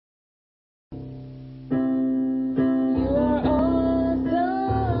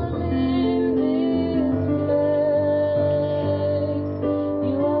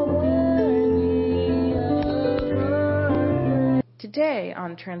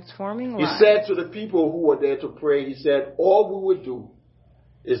on Transforming He Lives. said to the people who were there to pray, he said, all we would do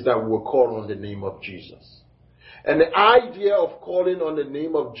is that we will call on the name of Jesus. And the idea of calling on the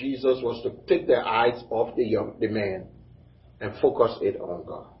name of Jesus was to take their eyes off the man and focus it on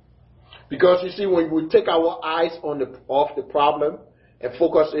God. Because you see, when we take our eyes off the problem and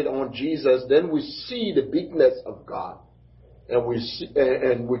focus it on Jesus, then we see the bigness of God. And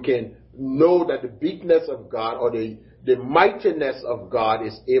we can know that the bigness of God, or the mightiness of God,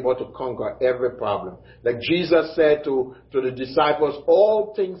 is able to conquer every problem. Like Jesus said to the disciples,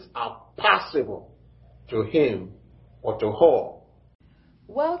 all things are possible to him or to her.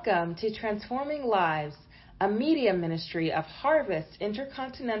 Welcome to Transforming Lives, a media ministry of Harvest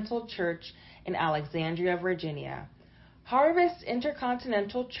Intercontinental Church in Alexandria, Virginia. Harvest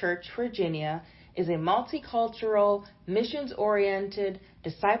Intercontinental Church, Virginia is a multicultural, missions-oriented,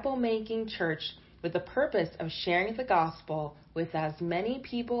 disciple-making church with the purpose of sharing the gospel with as many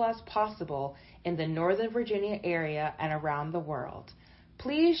people as possible in the Northern Virginia area and around the world.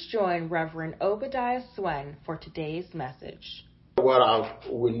 Please join Reverend Obadiah Swen for today's message.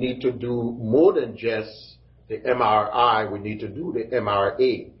 We need to do more than just the MRI. We need to do the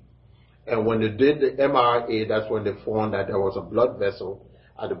MRA. And when they did the MRA, that's when they found that there was a blood vessel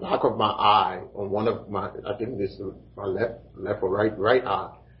at the back of my eye, on one of my, I think this is my left or right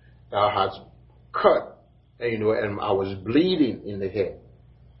eye, that has cut, and I was bleeding in the head.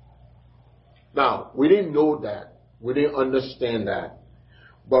 Now, we didn't know that. We didn't understand that.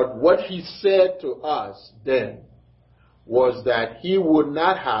 But what he said to us then was that he would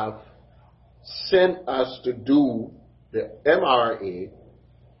not have sent us to do the MRA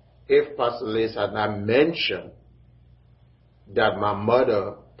if Pastor Liz had not mentioned that my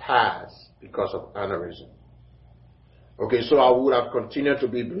mother passed because of aneurysm. Okay, so I would have continued to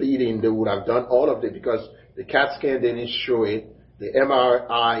be bleeding. They would have done all of it because the CAT scan didn't show it. The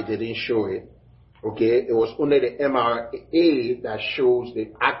MRI didn't show it. Okay, it was only the MRA that shows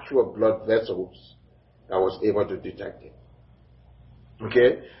the actual blood vessels that was able to detect it.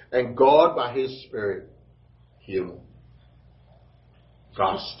 Okay, and God by his Spirit healed.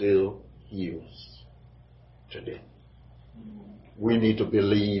 God still heals today. We need to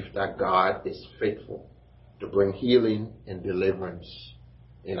believe that God is faithful to bring healing and deliverance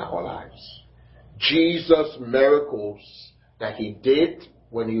in our lives. Jesus' miracles that he did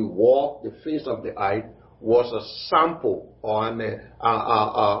when he walked the face of the earth was a sample or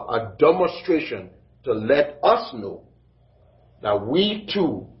a demonstration to let us know that we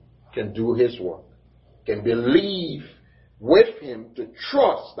too can do his work, can believe with him, to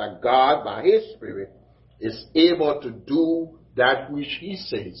trust that God by his Spirit is able to do that which he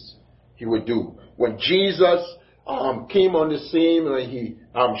says he would do. When Jesus came on the scene and he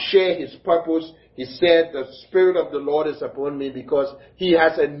shared his purpose, he said, the Spirit of the Lord is upon me because he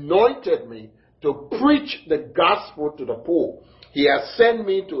has anointed me to preach the gospel to the poor. He has sent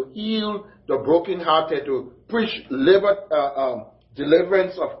me to heal the brokenhearted, to preach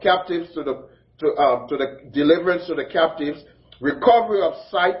deliverance of captives to the deliverance to the captives, recovery of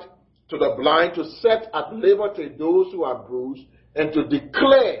sight to the blind, to set at liberty those who are bruised, and to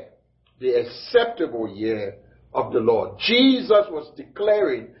declare the acceptable year of the Lord. Jesus was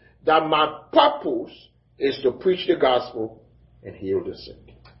declaring that my purpose is to preach the gospel and heal the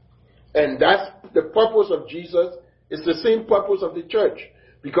sick. And that's the purpose of Jesus. It's the same purpose of the church.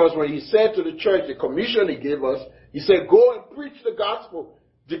 Because when he said to the church, the commission he gave us, he said, go and preach the gospel,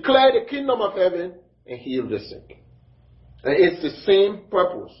 declare the kingdom of heaven, and heal the sick. And it's the same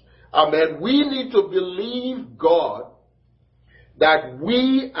purpose. Amen. We need to believe God that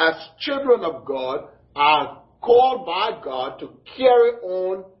we as children of God are called by God to carry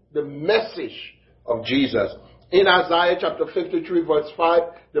on the message of Jesus. In Isaiah chapter 53 verse 5,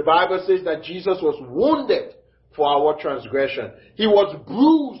 the Bible says that Jesus was wounded for our transgression. He was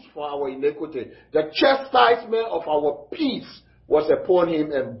bruised for our iniquity. The chastisement of our peace was upon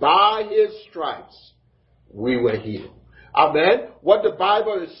him, and by his stripes we were healed. Amen. What the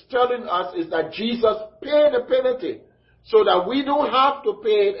Bible is telling us is that Jesus paid the penalty so that we don't have to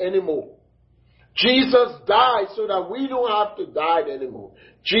pay it anymore. Jesus died so that we don't have to die anymore.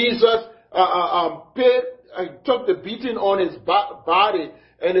 Jesus took the beating on his body,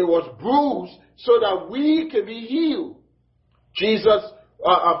 and it was bruised so that we can be healed. Jesus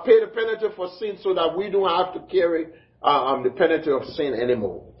paid the penalty for sin so that we don't have to carry the penalty of sin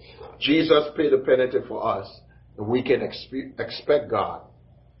anymore. Jesus paid the penalty for us, and we can expect God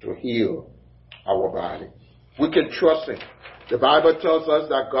to heal our body. We can trust him. The Bible tells us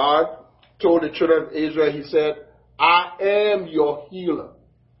that God told the children of Israel, he said, I am your healer.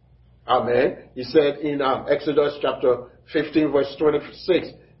 Amen. He said in Exodus chapter 15 verse 26.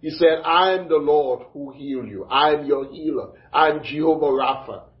 He said, I am the Lord who healed you. I am your healer. I am Jehovah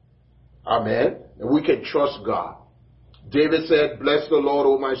Rapha. Amen. And we can trust God. David said, bless the Lord,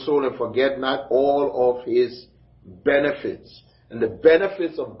 O my soul, and forget not all of his benefits. And the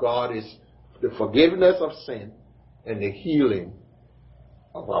benefits of God is the forgiveness of sin and the healing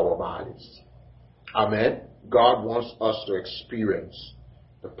of our bodies. Amen. God wants us to experience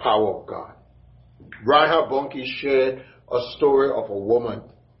the power of God. Rahab Bunke shared a story of a woman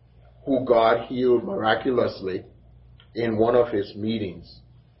who God healed miraculously in one of his meetings.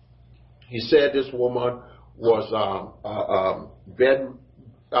 He said this woman was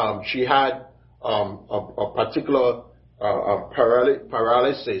she had a particular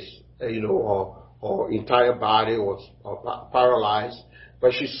paralysis, or entire body was paralyzed,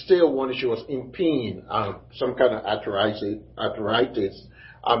 but she was in pain, some kind of arthritis.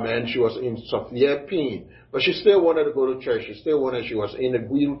 Amen. She was in severe pain, but she still wanted to go to church. She was in a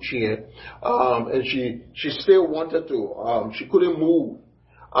wheelchair, and she still wanted to. She couldn't move,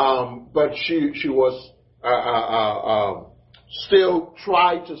 but she was still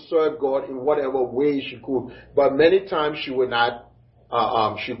tried to serve God in whatever way she could. But many times she would not.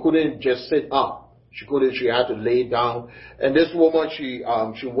 She couldn't just sit up. She had to lay down. And this woman, she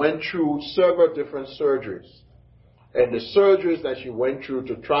went through several different surgeries. And the surgeries that she went through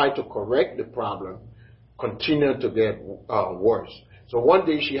to try to correct the problem continued to get worse. So one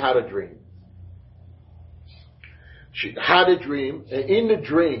day she had a dream. She had a dream, and in the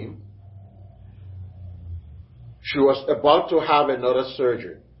dream, she was about to have another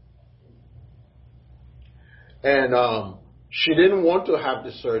surgery. And she didn't want to have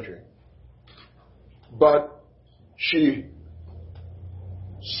the surgery. But she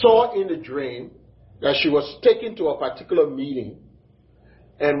saw in the dream that she was taken to a particular meeting.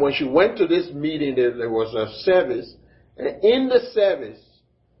 And when she went to this meeting, there was a service. And in the service,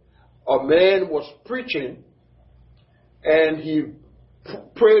 a man was preaching, and he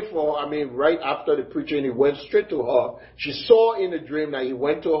prayed for her. Right after the preaching, he went straight to her. She saw in the dream that he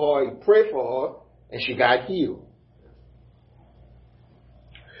went to her, he prayed for her, and she got healed.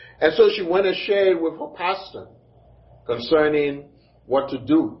 And so she went and shared with her pastor concerning what to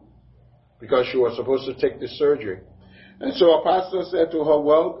do, because she was supposed to take the surgery. And so her pastor said to her,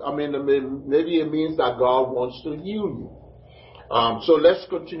 well, maybe it means that God wants to heal you. So let's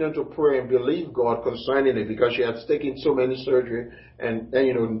continue to pray and believe God concerning it, because she had taken so many surgery and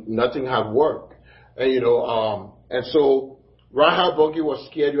nothing had worked. And so Rahab Bunke was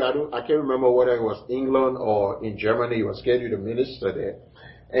scheduled. I can't remember whether it was England or in Germany. He was scheduled to minister there.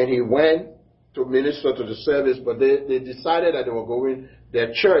 And he went to minister to the service, but they decided that they were going,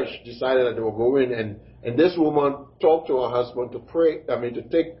 their church decided that they were going, and this woman talked to her husband to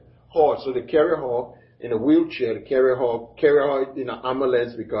take her, so they carry her in a wheelchair, to carry her in an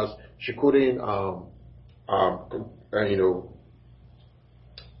ambulance, because she couldn't,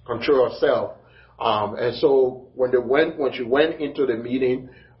 control herself. And so when she went into the meeting,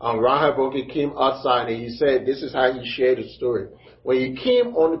 Rahab Bunke came outside, and he said, this is how he shared the story. When he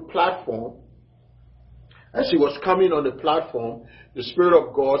came on the platform, as he was coming on the platform, the Spirit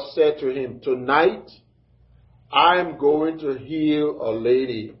of God said to him, tonight, I am going to heal a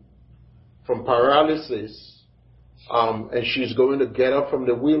lady from paralysis, and she's going to get up from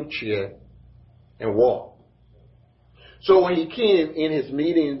the wheelchair and walk. So when he came in his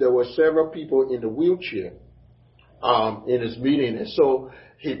meeting, there were several people in the wheelchair in his meeting. And so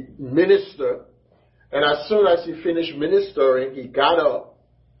he ministered, and as soon as he finished ministering, he got up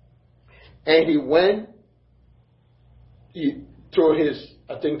and he went to his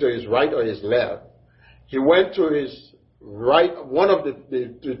right or his left. He went to his right, one of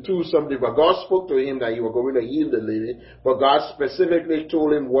the two, something, but God spoke to him that he was going to heal the lady, but God specifically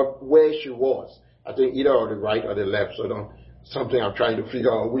told him where she was. I think either on the right or the left, something I'm trying to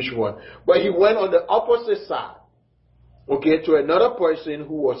figure out which one. But he went on the opposite side, to another person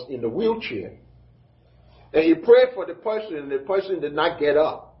who was in the wheelchair. And he prayed for the person, and the person did not get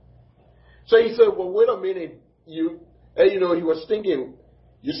up. So he said, well, wait a minute, he was thinking,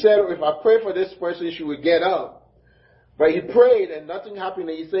 you said if I pray for this person, she would get up. But he prayed and nothing happened.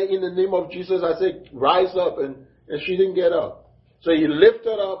 And he said, in the name of Jesus, I said, rise up. And she didn't get up. So he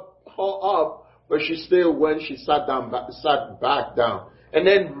lifted her up, but she still, when she sat back down. And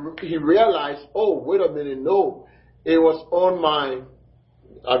then he realized, oh, wait a minute, no. It was on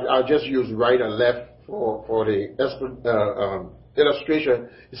I'll just use right and left for the illustration.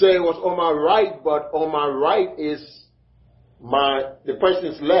 He said it was on my right, but on my right is the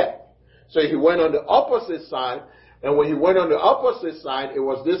person's left. So he went on the opposite side, and when he went on the opposite side, it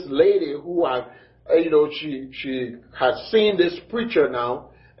was this lady who had she had seen this preacher now,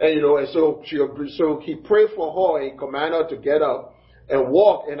 and so he prayed for her and commanded her to get up and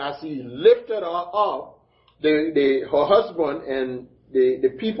walk. And as he lifted her up, her husband and the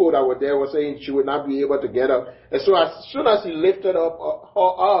people that were there were saying she would not be able to get up. And so as soon as he lifted her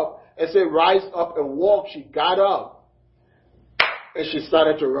up and said, rise up and walk, she got up and she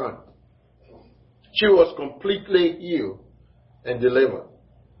started to run. She was completely healed and delivered.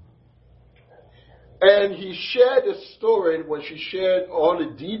 And he shared the story when she shared all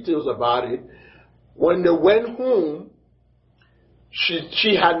the details about it. When they went home,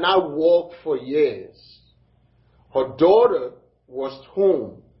 she had not walked for years. Her daughter was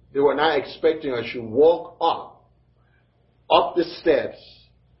home. They were not expecting her. She walked up the steps,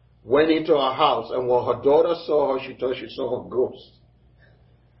 went into her house, and when her daughter saw her, she thought she saw a ghost.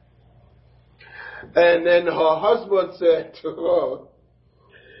 And then her husband said to her,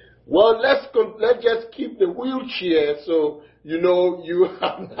 well, let's just keep the wheelchair so, you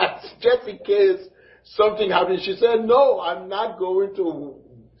have not, just in case something happens. She said, no, I'm not going to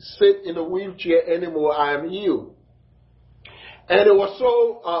sit in a wheelchair anymore. I am healed. And it was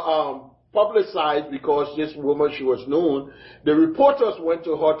so publicized because this woman, she was known. The reporters went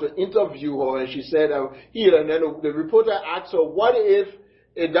to her to interview her, and she said, here. And then the reporter asked her, what if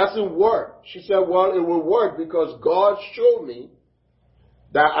it doesn't work? She said, well, it will work because God showed me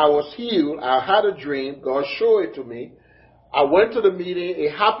that I was healed. I had a dream. God showed it to me. I went to the meeting.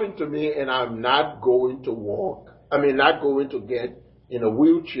 It happened to me, and I'm not going to walk. Not going to get in a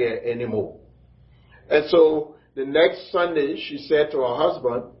wheelchair anymore. And so the next Sunday, she said to her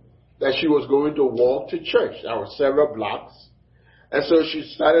husband that she was going to walk to church. There were several blocks. And so she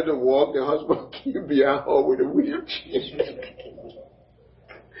started to walk. The husband came behind her with a wheelchair.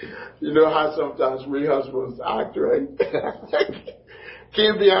 You know how sometimes we husbands act, right?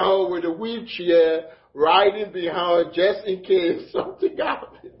 Came behind her with a wheelchair, riding behind her just in case something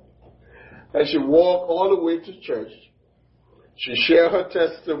happened. And she walked all the way to church. She shared her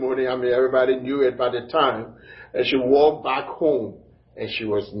testimony. Everybody knew it by the time. And she walked back home, and she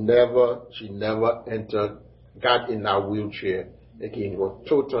never got in that wheelchair again. Was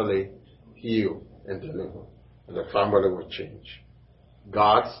totally healed and delivered. And the family was changed.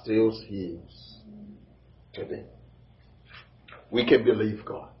 God still heals today. We can believe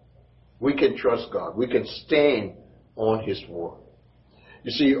God. We can trust God. We can stand on His word.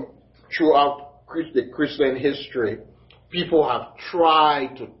 You see, throughout the Christian history, people have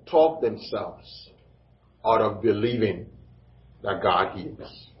tried to talk themselves out of believing that God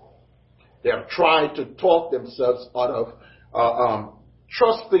heals. They have tried to talk themselves out of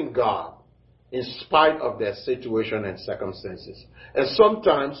trusting God in spite of their situation and circumstances. And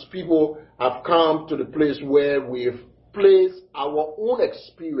sometimes people have come to the place where we've placed our own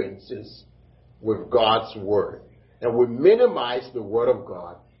experiences with God's word. And we minimize the word of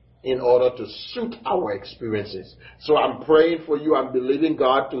God in order to suit our experiences. So I'm praying for you. I'm believing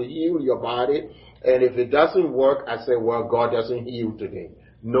God to heal your body. And if it doesn't work, I say, well, God doesn't heal today.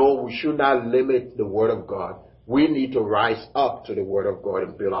 No, we should not limit the word of God. We need to rise up to the word of God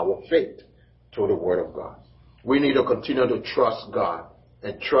and build our faith to the word of God. We need to continue to trust God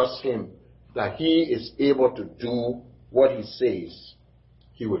and trust Him that He is able to do what He says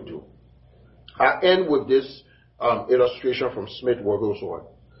He will do. I end with this illustration from Smith Wigglesworth.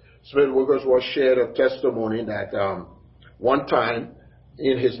 Smith Wigglesworth shared a testimony that one time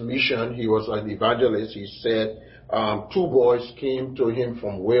in his mission, he was an evangelist. He said two boys came to him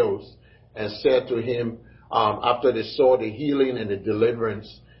from Wales and said to him, after they saw the healing and the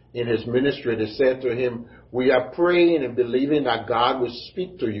deliverance in his ministry, they said to him, we are praying and believing that God will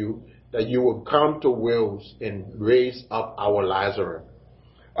speak to you, that you will come to Wales and raise up our Lazarus.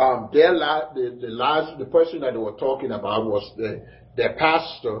 The person that they were talking about was their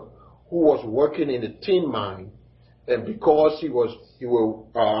pastor, who was working in the tin mine, and because he will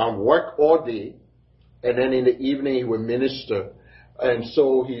work all day, and then in the evening he will minister, and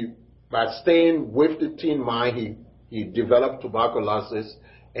so by staying with the tin mine, he developed tuberculosis,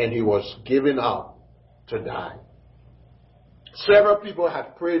 and he was given up to die. Several people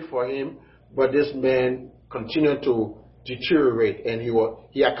had prayed for him, but this man continued to deteriorate, and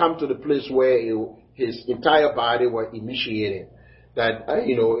he had come to the place where his entire body was emaciated, that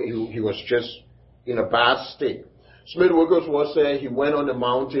he was just in a bad state. Smith Wigglesworth said he went on a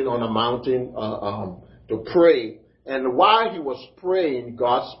mountain to pray, and while he was praying,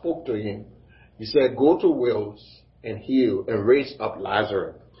 God spoke to him. He said, go to Wales and heal and raise up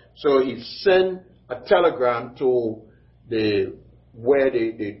Lazarus. So he sent a telegram to where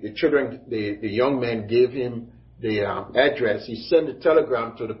the young man gave him the address. He sent a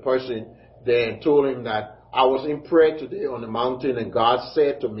telegram to the person there and told him that I was in prayer today on the mountain, and God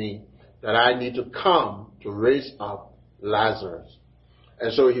said to me that I need to come to raise up Lazarus.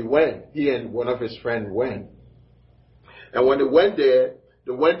 And so he went. He and one of his friends went. And when they went there,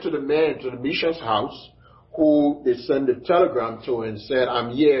 they went to the man, to the mission's house, who they sent a telegram to and said,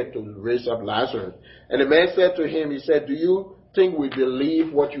 I'm here to raise up Lazarus. And the man said to him, he said, do you think we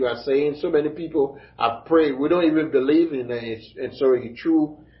believe what you are saying? So many people have prayed. We don't even believe in it. And so he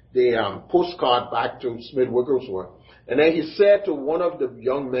threw the postcard back to Smith Wigglesworth. And then he said to one of the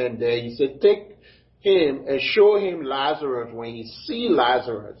young men there, he said, take him and show him Lazarus. When he see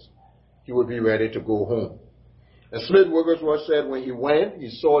Lazarus, he would be ready to go home. And Smith Wigglesworth said when he went, he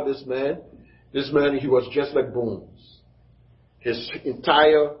saw this man. This man, he was just like bones. His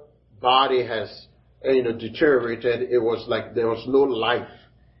entire body has, deteriorated. It was like there was no life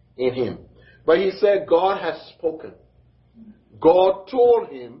in him. But he said God has spoken. God told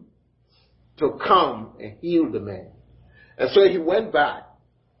him to come and heal the man. And so he went back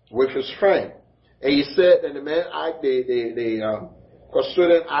with his friend. And he said, and the man, the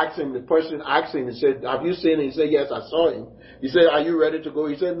custodian asked him, the person asked him, he said, have you seen him? He said, yes, I saw him. He said, are you ready to go?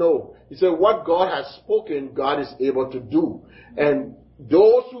 He said, no. He said, what God has spoken, God is able to do. And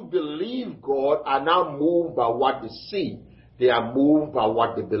those who believe God are not moved by what they see. They are moved by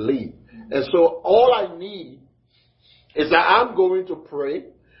what they believe. And so all I need is that I'm going to pray.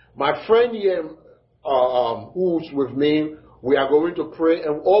 My friend here, who's with me, we are going to pray.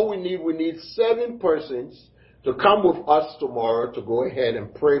 And all we need 7 persons to come with us tomorrow to go ahead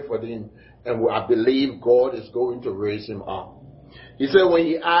and pray for him. And I believe God is going to raise him up. He said when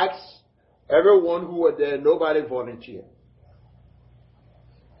he asked everyone who were there, nobody volunteered.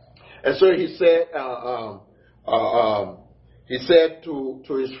 And so he said,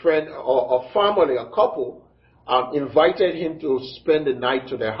 to his friend, a family, a couple, invited him to spend the night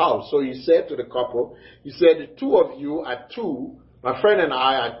to their house. So he said to the couple, he said, the two of you are 2. My friend and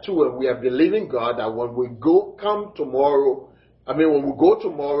I are 2, and we are believing God that when we go tomorrow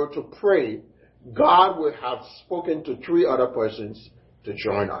to pray, God will have spoken to 3 other persons to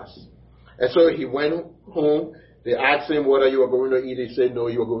join us. And so he went home. They asked him whether you were going to eat. He said, no,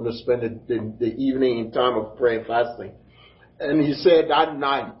 you were going to spend the evening in time of prayer and fasting. And he said that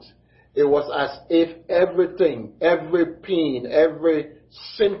night, it was as if everything, every pain, every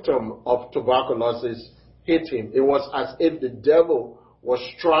symptom of tuberculosis hit him. It was as if the devil was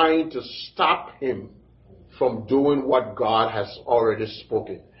trying to stop him from doing what God has already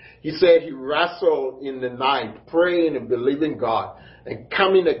spoken. He said he wrestled in the night, praying and believing God and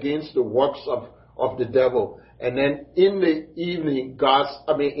coming against the works of the devil. And then in the evening,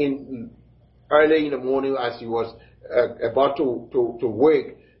 early in the morning as he was about to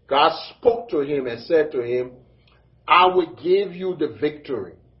wake, God spoke to him and said to him, I will give you the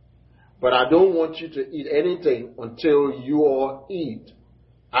victory, but I don't want you to eat anything until you all eat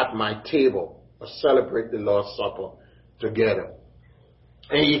at my table or celebrate the Lord's Supper together.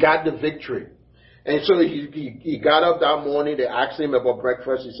 And he got the victory. And so he got up that morning. They asked him about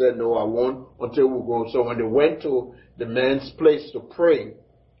breakfast. He said, no, I won't until we go. So when they went to the man's place to pray,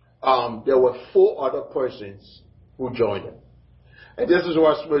 there were 4 other persons who joined him. And this is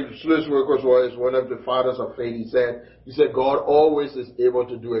what Smith Wigglesworth was, one of the fathers of faith. He said, God always is able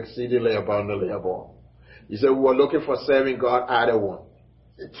to do exceedingly abundantly above. He said, we were looking for 7, God added 1.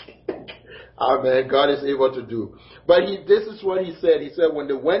 Amen. God is able to do. But this is what he said. He said when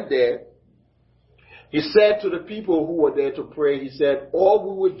they went there, he said to the people who were there to pray, he said, all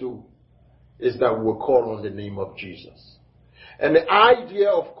we would do is that we will call on the name of Jesus. And the idea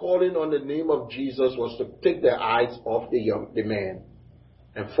of calling on the name of Jesus was to take their eyes off the man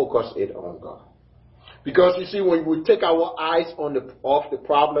and focus it on God. Because you see, when we take our eyes off the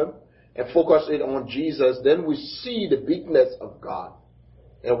problem and focus it on Jesus, then we see the bigness of God.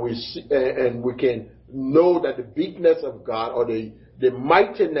 And we can know that the bigness of God or the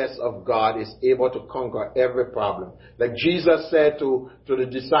mightiness of God is able to conquer every problem. Like Jesus said to the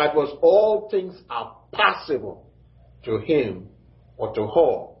disciples, all things are possible to him or to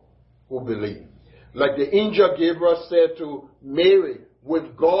her who believe. Like the angel Gabriel said to Mary,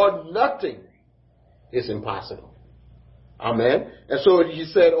 with God nothing is impossible. Amen. And so he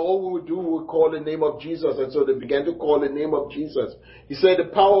said, all we would do, we would call the name of Jesus. And so they began to call the name of Jesus. He said the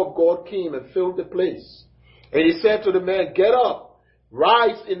power of God came and filled the place. And he said to the man, get up,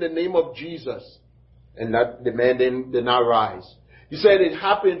 rise in the name of Jesus. And that the man did not rise. He said it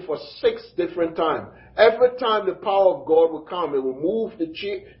happened for 6 different times. Every time the power of God would come, it would move the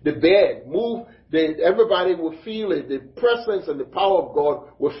bed, everybody would feel it. The presence and the power of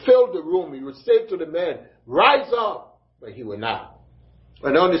God would fill the room. He would say to the man, rise up. But he would not.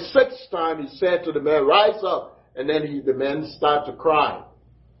 And on the sixth time, he said to the man, rise up. And then the man started to cry.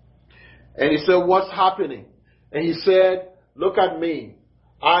 And he said, what's happening? And he said, look at me.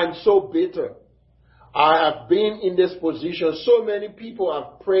 I'm so bitter. I have been in this position. So many people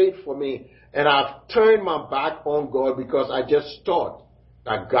have prayed for me. And I've turned my back on God because I just thought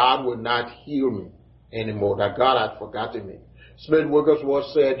that God would not heal me anymore, that God had forgotten me. Smith Wigglesworth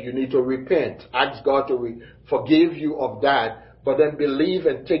said, you need to repent. Ask God to forgive you of that, but then believe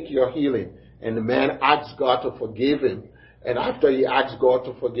and take your healing. And the man asked God to forgive him. And after he asked God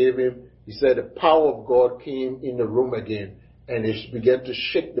to forgive him, he said the power of God came in the room again, and it began to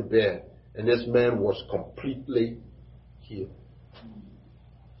shake the bed. And this man was completely healed.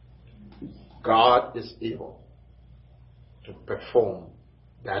 God is able to perform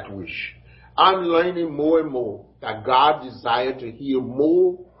that wish. I'm learning more and more that God desires to heal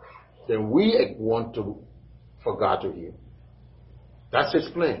more than we want for God to heal. That's his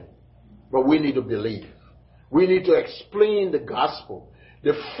plan. But we need to believe. We need to explain the gospel,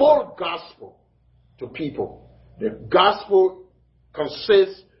 the full gospel to people. The gospel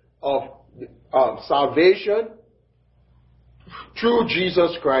consists of salvation through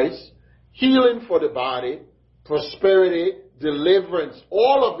Jesus Christ, healing for the body, prosperity, deliverance.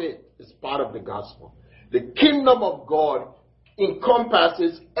 All of it is part of the gospel. The kingdom of God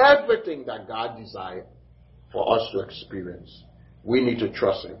encompasses everything that God desires for us to experience. We need to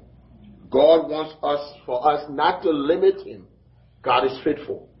trust him. God wants for us not to limit him. God is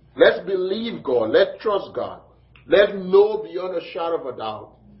faithful. Let's believe God. Let's trust God. Let's know beyond a shadow of a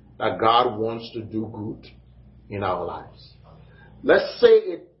doubt that God wants to do good in our lives. Let's say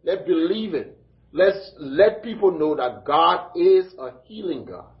it. Let's believe it. Let's let people know that God is a healing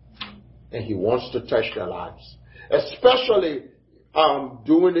God and he wants to touch their lives. Especially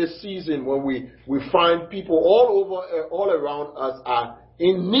during this season when we find people all around us are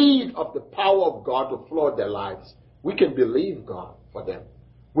in need of the power of God to flood their lives. We can believe God for them.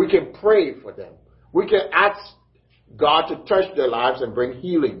 We can pray for them. We can ask God to touch their lives and bring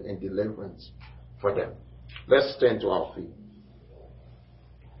healing and deliverance for them. Let's stand to our feet.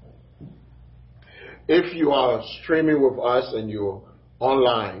 If you are streaming with us and you're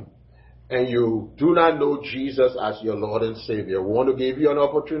online and you do not know Jesus as your Lord and Savior, we want to give you an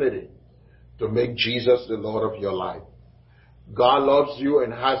opportunity to make Jesus the Lord of your life. God loves you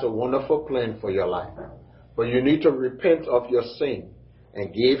and has a wonderful plan for your life. But you need to repent of your sin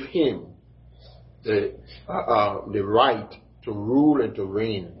and give him the right to rule and to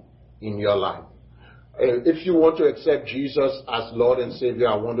reign in your life. If you want to accept Jesus as Lord and Savior,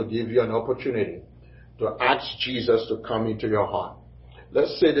 I want to give you an opportunity to ask Jesus to come into your heart.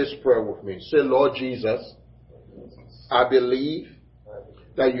 Let's say this prayer with me. Say, Lord Jesus, I believe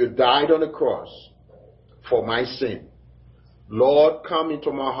that you died on the cross for my sin. Lord, come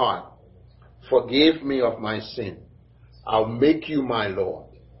into my heart. Forgive me of my sin. I'll make you my Lord.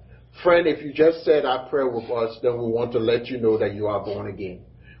 Friend, if you just said that prayer with us, then we want to let you know that you are born again.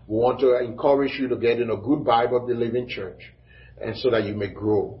 We want to encourage you to get in a good Bible-believing church and so that you may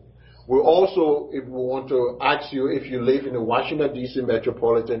grow. We also, if we want to ask you, if you live in the Washington, D.C.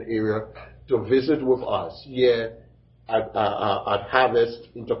 metropolitan area, to visit with us here at Harvest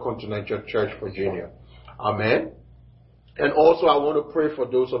Intercontinental Church, Virginia. Amen. And also, I want to pray for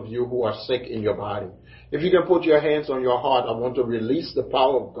those of you who are sick in your body. If you can put your hands on your heart, I want to release the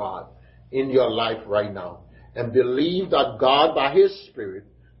power of God in your life right now. And believe that God, by his Spirit,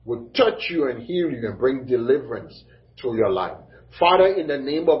 will touch you and heal you and bring deliverance to your life. Father, in the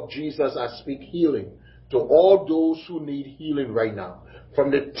name of Jesus, I speak healing to all those who need healing right now. From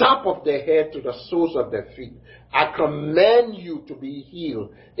the top of their head to the soles of their feet, I command you to be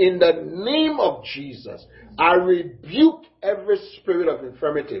healed. In the name of Jesus, I rebuke every spirit of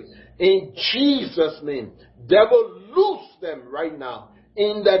infirmity. In Jesus' name, devil, loose them right now.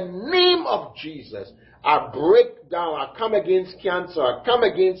 In the name of Jesus, I break down, I come against cancer, I come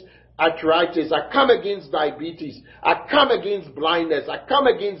against arthritis, I come against diabetes, I come against blindness, I come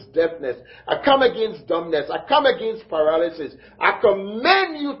against deafness, I come against dumbness, I come against paralysis. I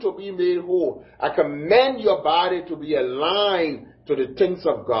command you to be made whole. I command your body to be aligned to the things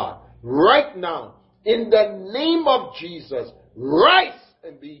of God. Right now, in the name of Jesus, rise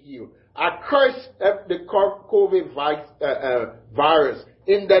and be healed. I curse the COVID virus.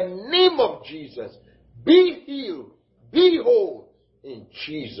 In the name of Jesus, be healed, be whole. In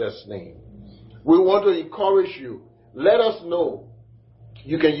Jesus' name. We want to encourage you. Let us know.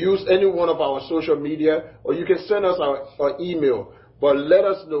 You can use any one of our social media or you can send us our email. But let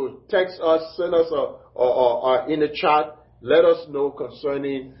us know. Text us, send us in the chat. Let us know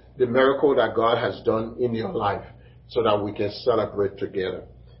concerning the miracle that God has done in your life so that we can celebrate together.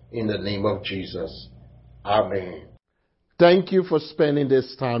 In the name of Jesus. Amen. Thank you for spending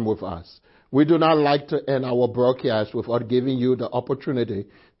this time with us. We do not like to end our broadcast without giving you the opportunity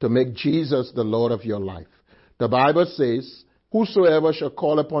to make Jesus the Lord of your life. The Bible says, whosoever shall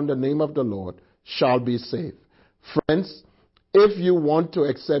call upon the name of the Lord shall be saved. Friends, if you want to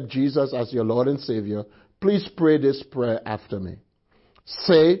accept Jesus as your Lord and Savior, please pray this prayer after me.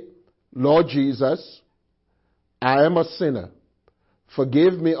 Say, Lord Jesus, I am a sinner.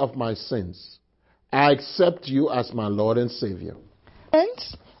 Forgive me of my sins. I accept you as my Lord and Savior.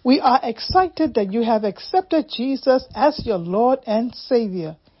 Friends, we are excited that you have accepted Jesus as your Lord and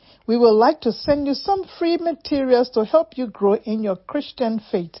Savior. We would like to send you some free materials to help you grow in your Christian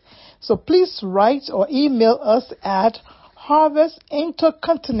faith. So please write or email us at Harvest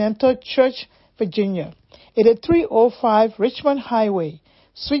Intercontinental Church, Virginia. It is 305 Richmond Highway,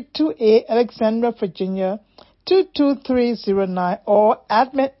 Suite 2A, Alexandria, Virginia, 22309, or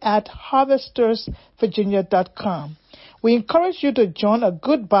admin@harvestersvirginia.com. We encourage you to join a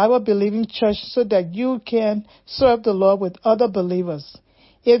good Bible-believing church so that you can serve the Lord with other believers.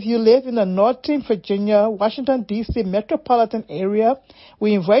 If you live in the Northern Virginia, Washington, D.C. metropolitan area,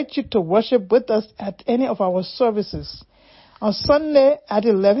 we invite you to worship with us at any of our services. On Sunday at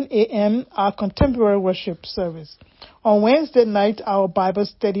 11 a.m., our contemporary worship service. On Wednesday night, our Bible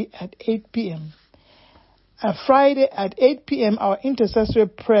study at 8 p.m. And Friday at 8 p.m., our intercessory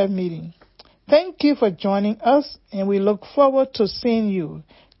prayer meeting. Thank you for joining us, and we look forward to seeing you.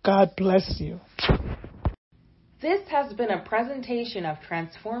 God bless you. This has been a presentation of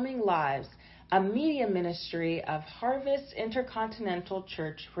Transforming Lives, a media ministry of Harvest Intercontinental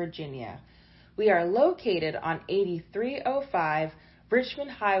Church, Virginia. We are located on 8305 Richmond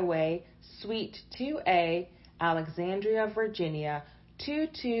Highway, Suite 2A, Alexandria, Virginia,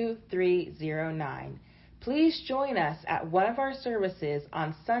 22309. Please join us at one of our services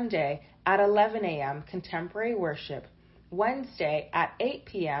on Sunday at 11 a.m. Contemporary Worship, Wednesday at 8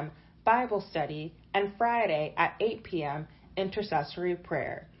 p.m. Bible Study, and Friday at 8 p.m. Intercessory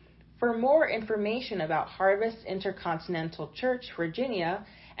Prayer. For more information about Harvest Intercontinental Church, Virginia,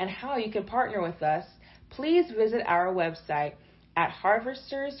 and how you can partner with us, please visit our website at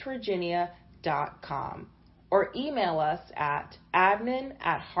harvestersvirginia.com or email us at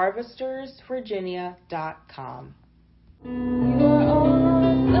admin@harvestersvirginia.com.